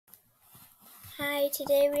Hi,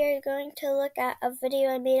 today we are going to look at a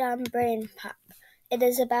video I made on BrainPop. It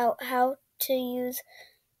is about how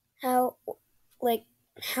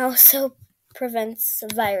soap prevents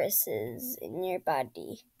viruses in your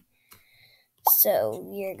body. So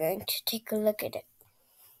we are going to take a look at it.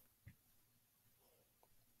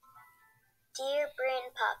 Dear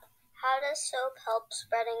BrainPop, how does soap help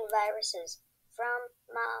spreading viruses? From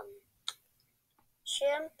Mom.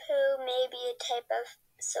 Shampoo may be a type of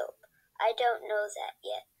soap. I don't know that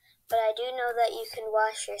yet, but I do know that you can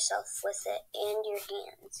wash yourself with it and your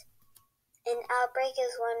hands. An outbreak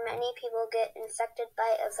is when many people get infected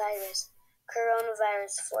by a virus,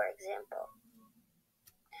 coronavirus for example.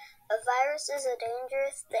 A virus is a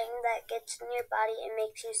dangerous thing that gets in your body and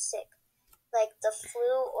makes you sick, like the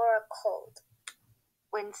flu or a cold.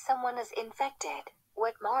 When someone is infected,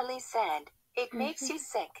 what Marley said, it makes you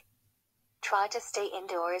sick. Try to stay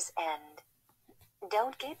indoors and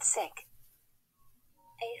don't get sick.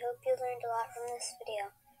 I hope you learned a lot from this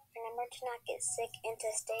video. Remember to not get sick and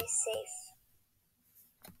to stay safe.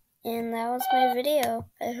 And that was my video.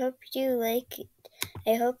 I hope you liked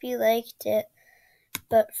it.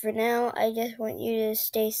 But for now, I just want you to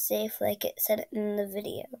stay safe like it said in the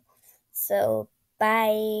video. So,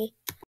 bye.